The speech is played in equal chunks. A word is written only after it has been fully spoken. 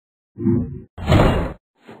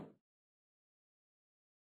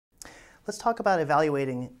Let's talk about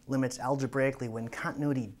evaluating limits algebraically when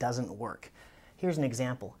continuity doesn't work. Here's an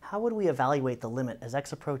example. How would we evaluate the limit as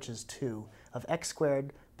x approaches 2 of x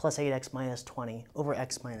squared plus 8x minus 20 over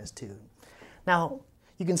x minus 2? Now,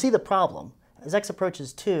 you can see the problem. As x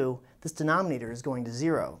approaches 2, this denominator is going to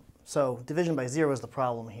 0. So division by 0 is the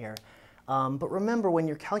problem here. But remember, when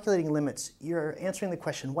you're calculating limits, you're answering the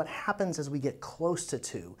question, what happens as we get close to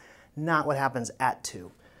 2, not what happens at 2.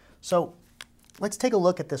 So let's take a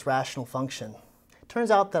look at this rational function. It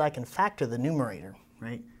turns out that I can factor the numerator,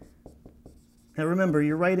 right? Now remember,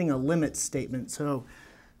 you're writing a limit statement, so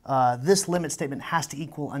this limit statement has to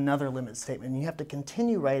equal another limit statement. You have to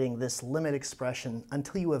continue writing this limit expression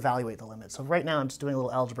until you evaluate the limit. So right now I'm just doing a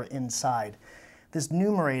little algebra inside. This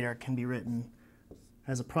numerator can be written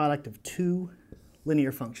as a product of two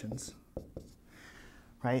linear functions,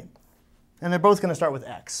 right? And they're both going to start with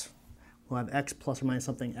x. We'll have x plus or minus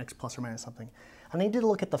something, x plus or minus something. I need to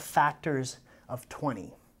look at the factors of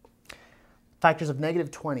 20. Factors of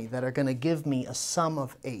negative 20 that are going to give me a sum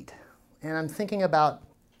of 8. And I'm thinking about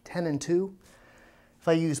 10 and 2. If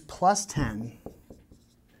I use plus 10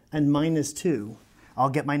 and minus 2, I'll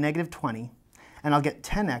get my negative 20. And I'll get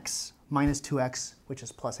 10x minus 2x, which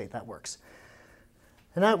is plus 8. That works.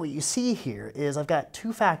 And now what you see here is I've got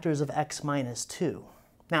two factors of x minus 2.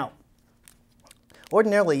 Now,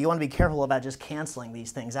 ordinarily, you want to be careful about just canceling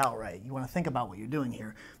these things outright. You want to think about what you're doing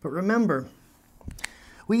here. But remember,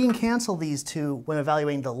 we can cancel these two when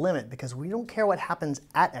evaluating the limit because we don't care what happens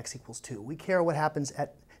at x equals 2. We care what happens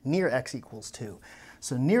at near x equals 2.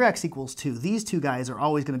 So near x equals 2, these two guys are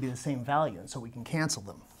always going to be the same value, and so we can cancel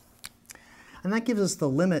them. And that gives us the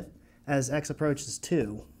limit as x approaches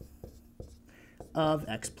 2 of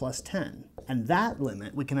x plus 10. And that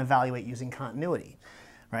limit we can evaluate using continuity,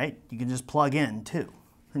 right? You can just plug in 2,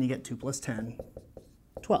 and you get 2 plus 10,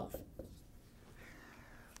 12.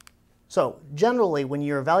 So generally, when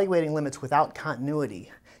you're evaluating limits without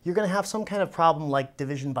continuity, you're going to have some kind of problem like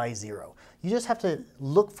division by 0. You just have to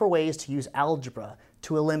look for ways to use algebra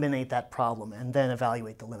to eliminate that problem and then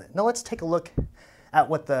evaluate the limit. Now let's take a look at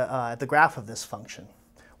what the graph of this function.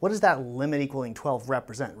 What does that limit equaling 12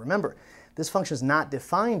 represent? Remember, this function is not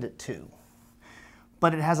defined at 2,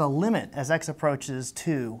 but it has a limit as x approaches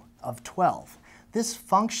 2 of 12. This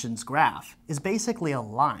function's graph is basically a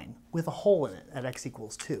line with a hole in it at x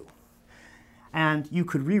equals 2. And you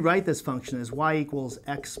could rewrite this function as y equals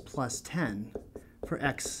x plus 10 for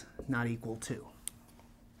x not equal to.